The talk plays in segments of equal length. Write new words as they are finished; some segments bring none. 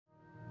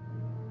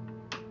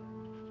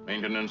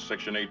Maintenance,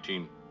 Section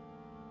 18.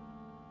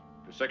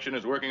 The section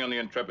is working on the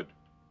Intrepid.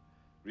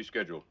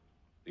 Reschedule.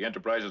 The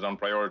Enterprise is on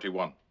priority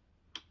 1.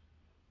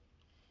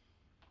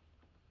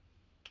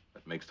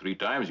 That makes 3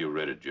 times you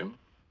read it, Jim.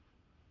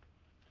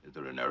 Is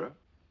there an error?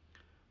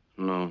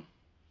 No.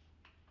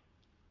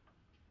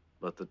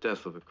 But the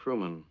death of a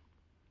crewman...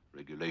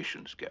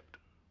 Regulations,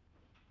 Captain.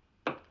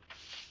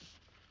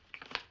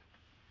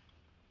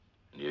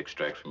 Any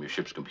extract from your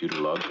ship's computer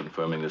log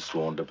confirming this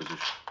sworn deposition?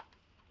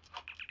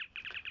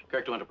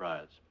 Kirk to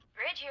Enterprise.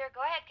 Bridge here.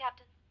 Go ahead,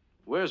 Captain.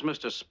 Where's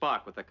Mr.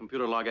 Spock with that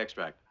computer log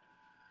extract?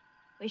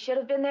 We should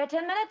have been there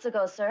 10 minutes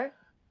ago, sir.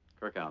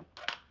 Kirk out.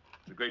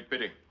 It's a great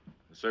pity.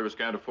 The service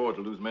can't afford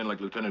to lose men like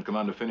Lieutenant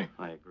Commander Finney.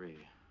 I agree.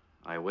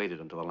 I waited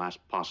until the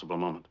last possible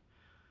moment.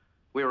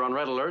 We were on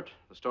red alert.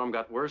 The storm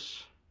got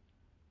worse.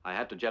 I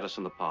had to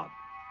jettison the pod.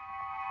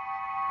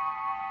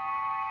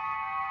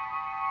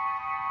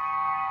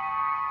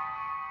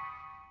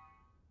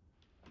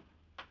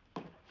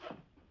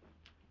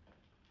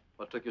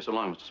 What took you so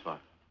long, Mr. Spock?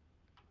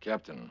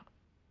 Captain,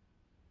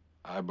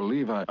 I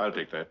believe I'll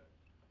take that.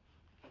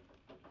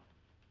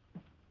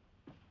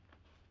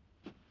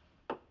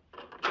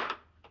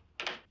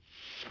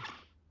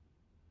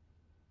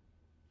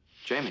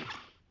 Jamie.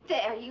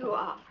 There you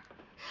are.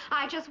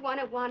 I just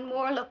wanted one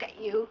more look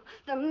at you.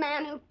 The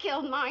man who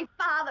killed my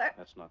father.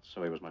 That's not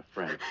so. He was my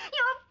friend. Your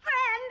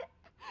friend.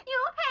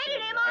 You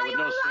hated him I all would your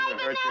no life, sooner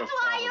and hurt your that's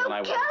why father you than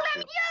I killed wanted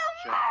him. to.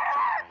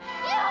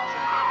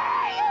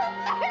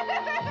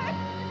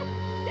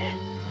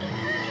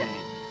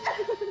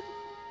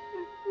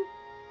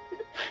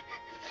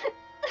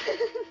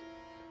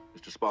 You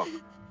Mr. Spock,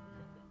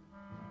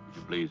 would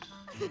you please?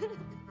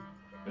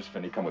 Miss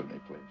Finney, come with me,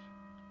 please.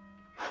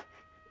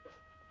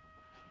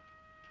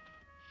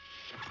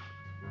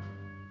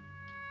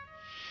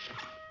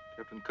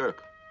 Captain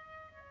Kirk,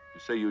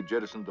 you say you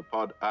jettisoned the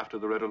pod after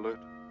the red alert?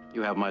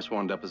 You have my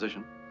sworn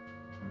deposition.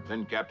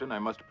 Then, Captain, I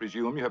must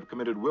presume you have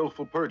committed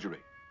willful perjury.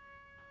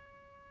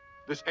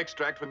 This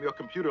extract from your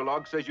computer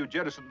log says you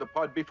jettisoned the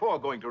pod before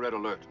going to red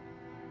alert.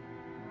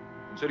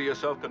 Consider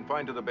yourself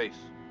confined to the base.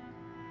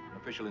 An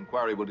official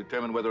inquiry will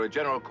determine whether a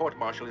general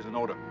court-martial is in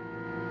order.